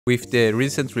With the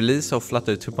recent release of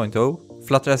Flutter 2.0,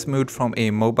 Flutter has moved from a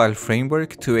mobile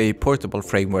framework to a portable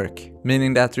framework,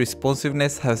 meaning that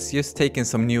responsiveness has just taken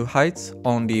some new heights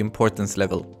on the importance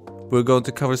level. We're going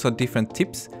to cover some different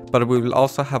tips, but we will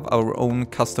also have our own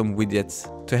custom widgets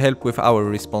to help with our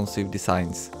responsive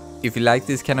designs. If you like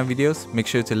these kind of videos, make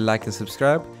sure to like and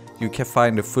subscribe. You can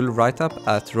find the full write-up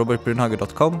at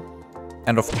robertbrunhage.com.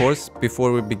 And of course,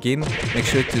 before we begin, make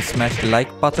sure to smash the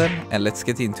like button and let's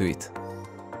get into it.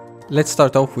 Let's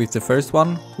start off with the first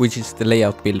one, which is the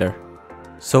layout builder.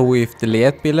 So with the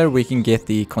layout builder, we can get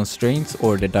the constraints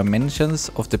or the dimensions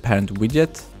of the parent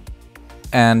widget.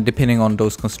 And depending on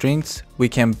those constraints, we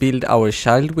can build our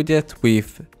child widget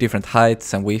with different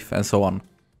heights and width and so on.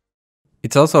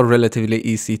 It's also relatively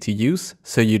easy to use,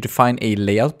 so you define a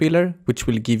layout builder, which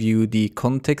will give you the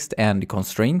context and the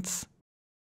constraints.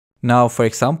 Now, for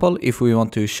example, if we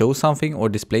want to show something or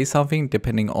display something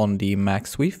depending on the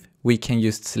max width, we can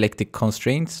just select the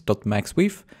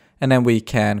constraints.maxWidth and then we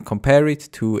can compare it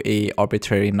to a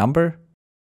arbitrary number.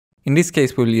 In this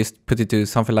case, we'll just put it to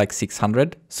something like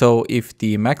 600. So if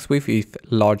the max width is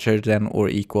larger than or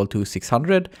equal to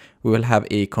 600, we will have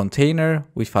a container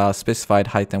with a specified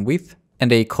height and width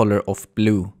and a color of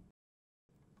blue.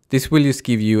 This will just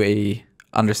give you a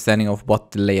understanding of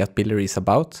what the layout builder is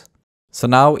about. So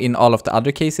now in all of the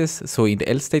other cases, so in the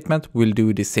else statement, we'll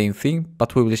do the same thing,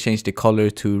 but we will change the color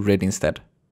to red instead.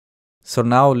 So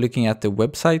now looking at the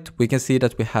website, we can see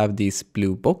that we have this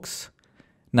blue box.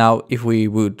 Now, if we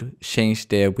would change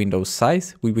the window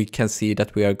size, we can see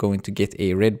that we are going to get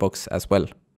a red box as well.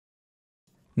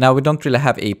 Now we don't really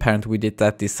have a parent widget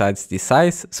that decides the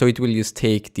size, so it will just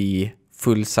take the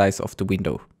full size of the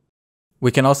window.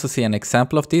 We can also see an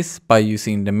example of this by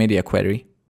using the MediaQuery.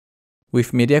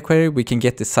 With MediaQuery, we can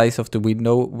get the size of the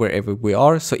window wherever we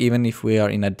are, so even if we are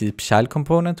in a deep child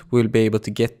component, we'll be able to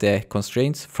get the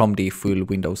constraints from the full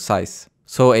window size.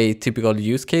 So a typical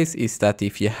use case is that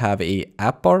if you have a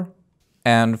app bar,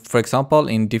 and for example,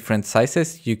 in different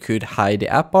sizes, you could hide the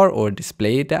app bar or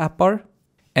display the app bar.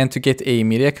 And to get a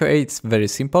MediaQuery, it's very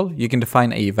simple. You can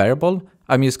define a variable.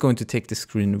 I'm just going to take the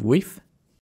screen width.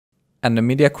 And the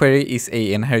MediaQuery is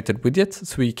an inherited widget,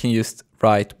 so we can just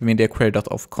write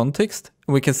MediaQuery.ofContext.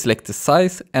 We can select the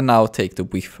size and now take the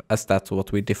width, as that's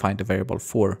what we defined the variable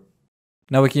for.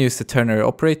 Now we can use the ternary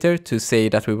operator to say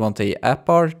that we want a app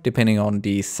bar depending on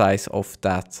the size of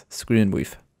that screen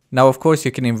width. Now of course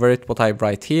you can invert what I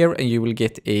write here and you will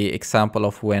get an example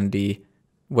of when the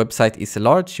website is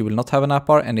large, you will not have an app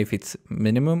bar, and if it's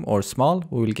minimum or small,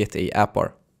 we will get a app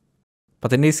bar.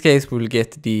 But in this case, we will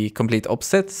get the complete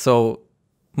opposite. So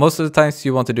most of the times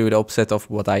you want to do the opposite of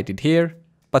what I did here,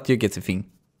 but you get the thing.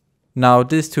 Now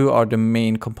these two are the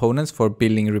main components for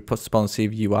building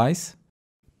responsive UIs,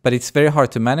 but it's very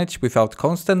hard to manage without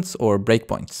constants or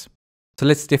breakpoints. So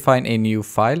let's define a new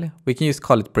file. We can just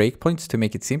call it breakpoints to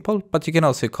make it simple, but you can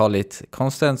also call it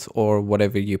constants or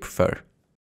whatever you prefer.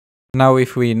 Now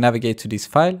if we navigate to this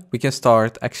file, we can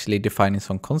start actually defining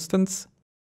some constants.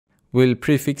 We'll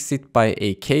prefix it by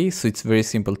a k, so it's very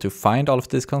simple to find all of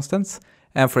these constants.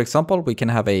 And for example, we can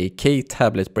have a k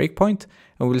tablet breakpoint,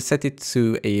 and we'll set it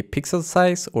to a pixel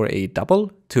size or a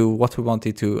double to what we want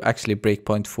it to actually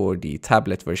breakpoint for the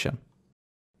tablet version.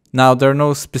 Now there are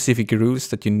no specific rules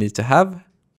that you need to have,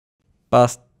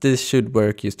 but this should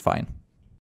work just fine.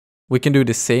 We can do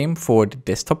the same for the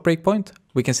desktop breakpoint.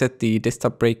 We can set the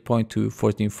desktop breakpoint to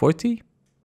 1440.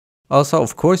 Also,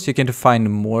 of course, you can define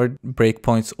more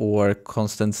breakpoints or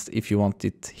constants if you want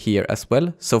it here as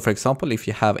well. So for example, if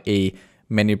you have a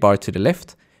menu bar to the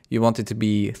left, you want it to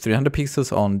be 300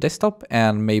 pixels on desktop,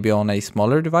 and maybe on a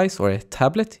smaller device or a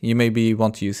tablet, you maybe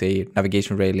want to use a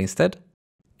navigation rail instead.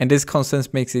 And this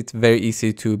constants makes it very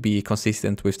easy to be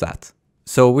consistent with that.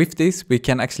 So with this, we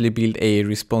can actually build a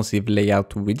responsive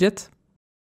layout widget.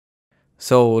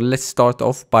 So let's start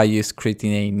off by just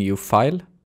creating a new file.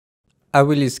 I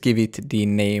will just give it the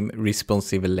name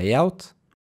responsive layout,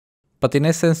 but in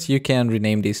essence you can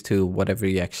rename this to whatever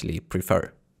you actually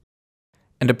prefer.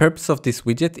 And the purpose of this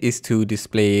widget is to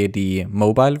display the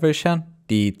mobile version,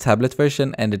 the tablet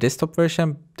version and the desktop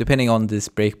version depending on these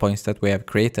breakpoints that we have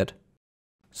created.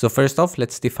 So first off,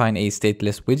 let's define a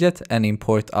stateless widget and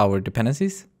import our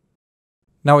dependencies.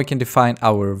 Now we can define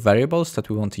our variables that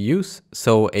we want to use,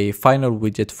 so a final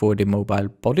widget for the mobile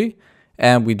body.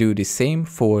 And we do the same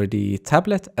for the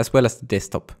tablet as well as the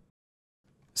desktop.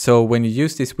 So when you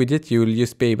use this widget, you will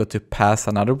just be able to pass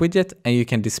another widget and you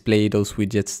can display those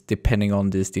widgets depending on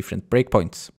these different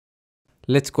breakpoints.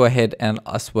 Let's go ahead and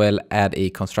as well add a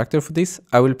constructor for this.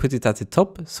 I will put it at the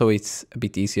top so it's a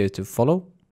bit easier to follow.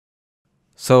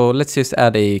 So let's just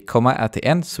add a comma at the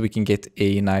end so we can get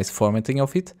a nice formatting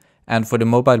of it. And for the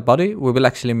mobile body, we will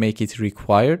actually make it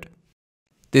required.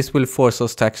 This will force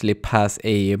us to actually pass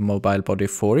a mobile body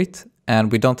for it,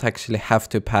 and we don't actually have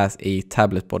to pass a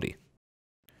tablet body.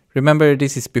 Remember,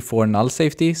 this is before null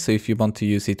safety, so if you want to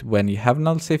use it when you have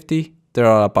null safety, there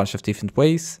are a bunch of different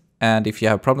ways, and if you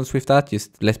have problems with that,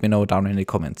 just let me know down in the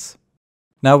comments.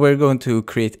 Now we're going to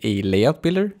create a layout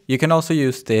builder. You can also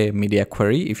use the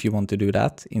MediaQuery if you want to do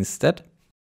that instead.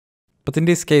 But in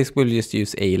this case, we'll just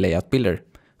use a layout builder.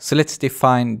 So let's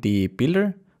define the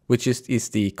builder, which is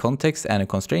the context and the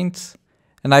constraints.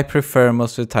 And I prefer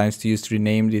most of the times to just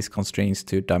rename these constraints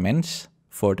to dimensions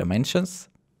for dimensions.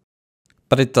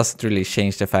 But it doesn't really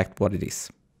change the fact what it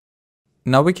is.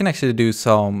 Now we can actually do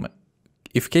some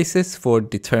if cases for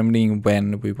determining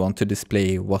when we want to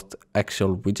display what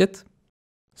actual widget.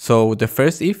 So the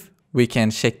first if, we can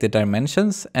check the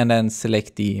dimensions and then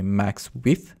select the max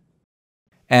width.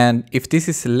 And if this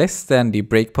is less than the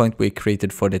breakpoint we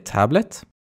created for the tablet,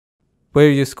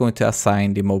 we're just going to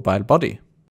assign the mobile body.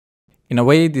 In a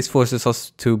way, this forces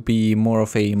us to be more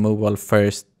of a mobile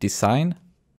first design,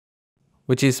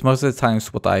 which is most of the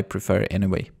times what I prefer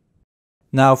anyway.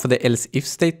 Now for the else if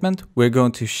statement, we're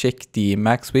going to check the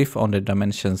max width on the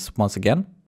dimensions once again.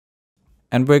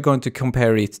 And we're going to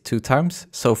compare it 2 times.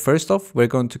 So first off, we're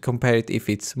going to compare it if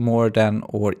it's more than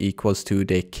or equals to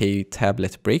the k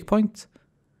tablet breakpoint,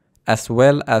 as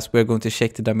well as we're going to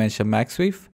check the dimension max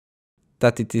width,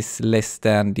 that it is less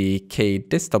than the k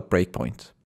desktop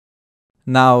breakpoint.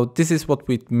 Now, this is what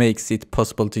makes it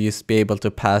possible to just be able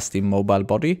to pass the mobile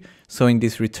body. So in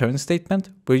this return statement,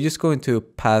 we're just going to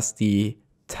pass the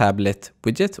tablet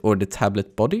widget or the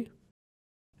tablet body.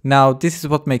 Now, this is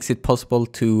what makes it possible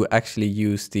to actually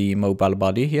use the mobile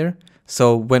body here.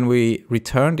 So when we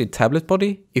return the tablet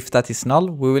body, if that is null,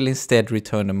 we will instead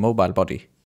return a mobile body.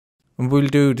 And we'll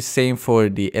do the same for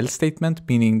the else statement,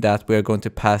 meaning that we're going to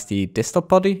pass the desktop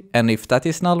body. And if that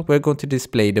is null, we're going to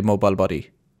display the mobile body.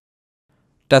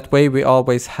 That way we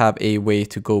always have a way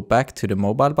to go back to the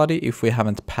mobile body if we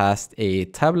haven't passed a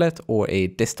tablet or a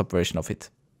desktop version of it.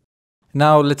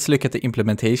 Now let's look at the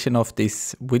implementation of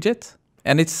this widget.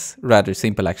 And it's rather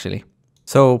simple actually.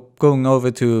 So going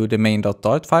over to the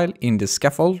main.dart file in the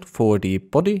scaffold for the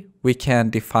body, we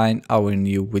can define our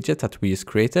new widget that we just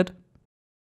created.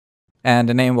 And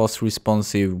the name was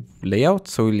responsive layout,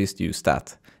 so we'll just use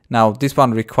that. Now this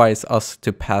one requires us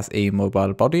to pass a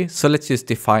mobile body, so let's just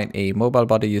define a mobile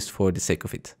body just for the sake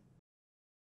of it.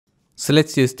 So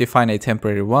let's just define a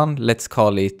temporary one. Let's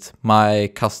call it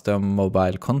my custom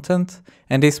mobile content.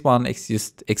 And this one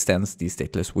just extends the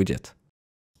stateless widget.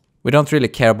 We don't really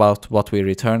care about what we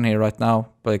return here right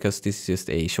now, because this is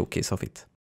just a showcase of it.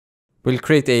 We'll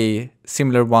create a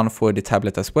similar one for the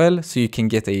tablet as well, so you can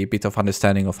get a bit of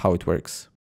understanding of how it works.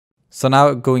 So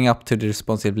now going up to the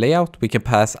responsive layout, we can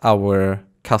pass our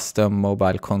custom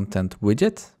mobile content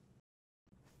widget.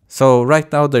 So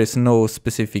right now there is no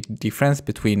specific difference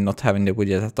between not having the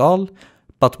widget at all,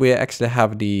 but we actually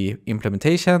have the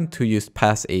implementation to just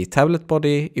pass a tablet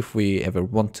body if we ever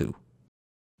want to.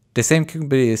 The same can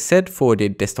be said for the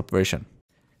desktop version.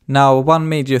 Now, one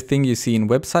major thing you see in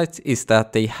websites is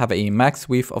that they have a max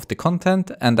width of the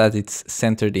content and that it's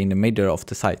centered in the middle of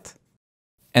the site.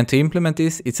 And to implement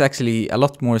this, it's actually a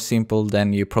lot more simple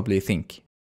than you probably think.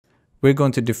 We're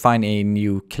going to define a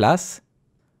new class.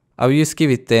 I'll just give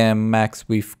it the max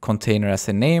width container as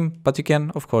a name, but you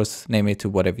can of course name it to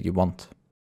whatever you want.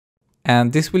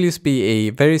 And this will just be a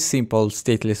very simple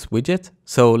stateless widget.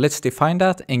 So let's define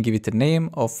that and give it the name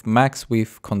of max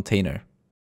width container.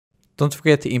 Don't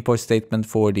forget the import statement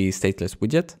for the stateless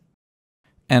widget.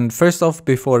 And first off,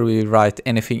 before we write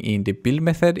anything in the build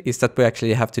method, is that we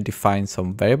actually have to define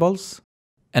some variables.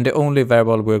 And the only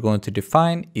variable we're going to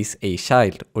define is a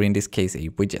child, or in this case a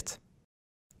widget.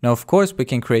 Now of course we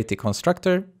can create a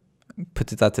constructor,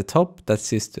 put it at the top,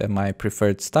 that's just my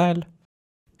preferred style.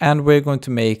 And we're going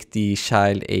to make the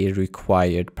child a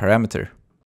required parameter.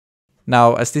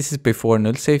 Now, as this is before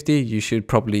null safety, you should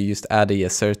probably just add a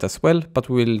assert as well, but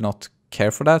we will not care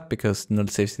for that because null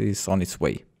safety is on its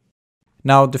way.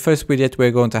 Now, the first widget we're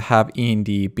going to have in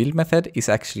the build method is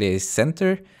actually a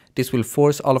center. This will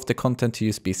force all of the content to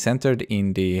just be centered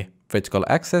in the vertical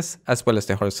axis as well as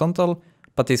the horizontal,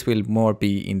 but this will more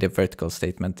be in the vertical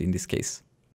statement in this case.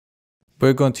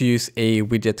 We're going to use a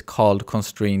widget called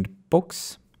constrained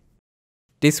box.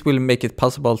 This will make it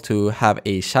possible to have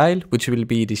a child, which will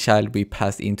be the child we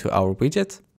pass into our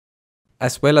widget,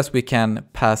 as well as we can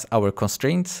pass our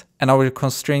constraints, and our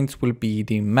constraints will be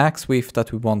the max width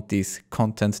that we want this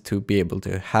content to be able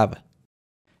to have.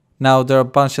 Now there are a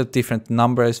bunch of different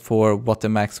numbers for what the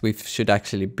max width should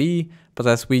actually be, but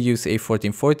as we use a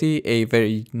 1440, a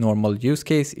very normal use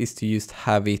case is to just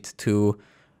have it to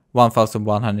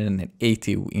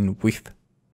 1180 in width.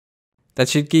 That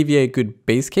should give you a good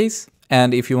base case,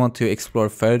 and if you want to explore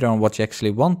further on what you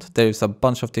actually want, there's a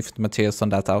bunch of different materials on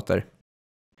that out there.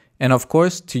 And of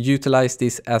course, to utilize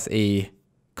this as a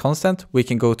constant, we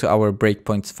can go to our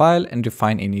breakpoints file and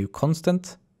define a new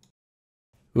constant.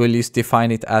 We'll just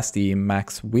define it as the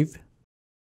max width,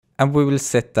 and we will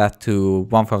set that to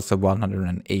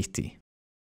 1180.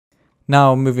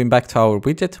 Now moving back to our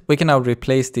widget, we can now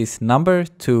replace this number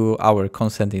to our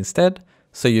constant instead.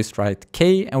 So just write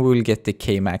k and we will get the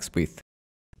k max width.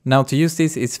 Now to use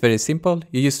this, it's very simple.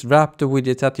 You just wrap the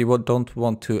widget that you don't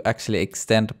want to actually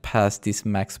extend past this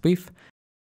max width.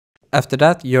 After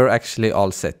that, you're actually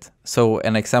all set. So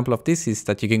an example of this is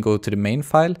that you can go to the main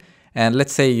file, and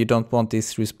let's say you don't want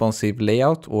this responsive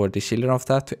layout or the children of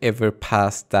that to ever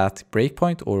pass that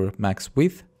breakpoint or max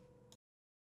width.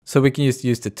 So we can just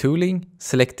use the tooling,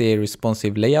 select the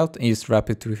responsive layout and just wrap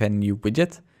it with a new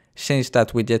widget. Change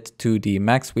that widget to the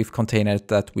max width container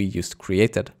that we just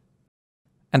created.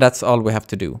 And that's all we have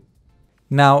to do.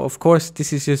 Now, of course,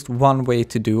 this is just one way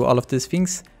to do all of these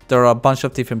things. There are a bunch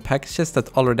of different packages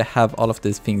that already have all of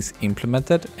these things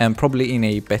implemented, and probably in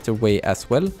a better way as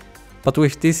well. But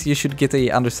with this, you should get an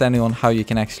understanding on how you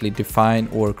can actually define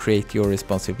or create your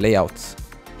responsive layouts.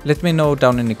 Let me know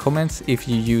down in the comments if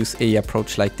you use an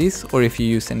approach like this or if you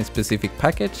use any specific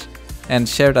package, and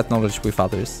share that knowledge with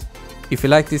others. If you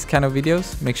like these kind of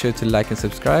videos, make sure to like and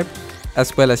subscribe,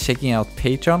 as well as checking out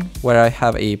Patreon, where I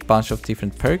have a bunch of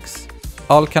different perks.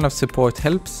 All kind of support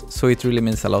helps, so it really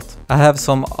means a lot. I have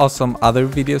some awesome other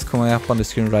videos coming up on the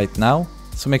screen right now,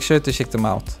 so make sure to check them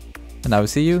out. And I will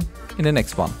see you in the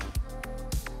next one.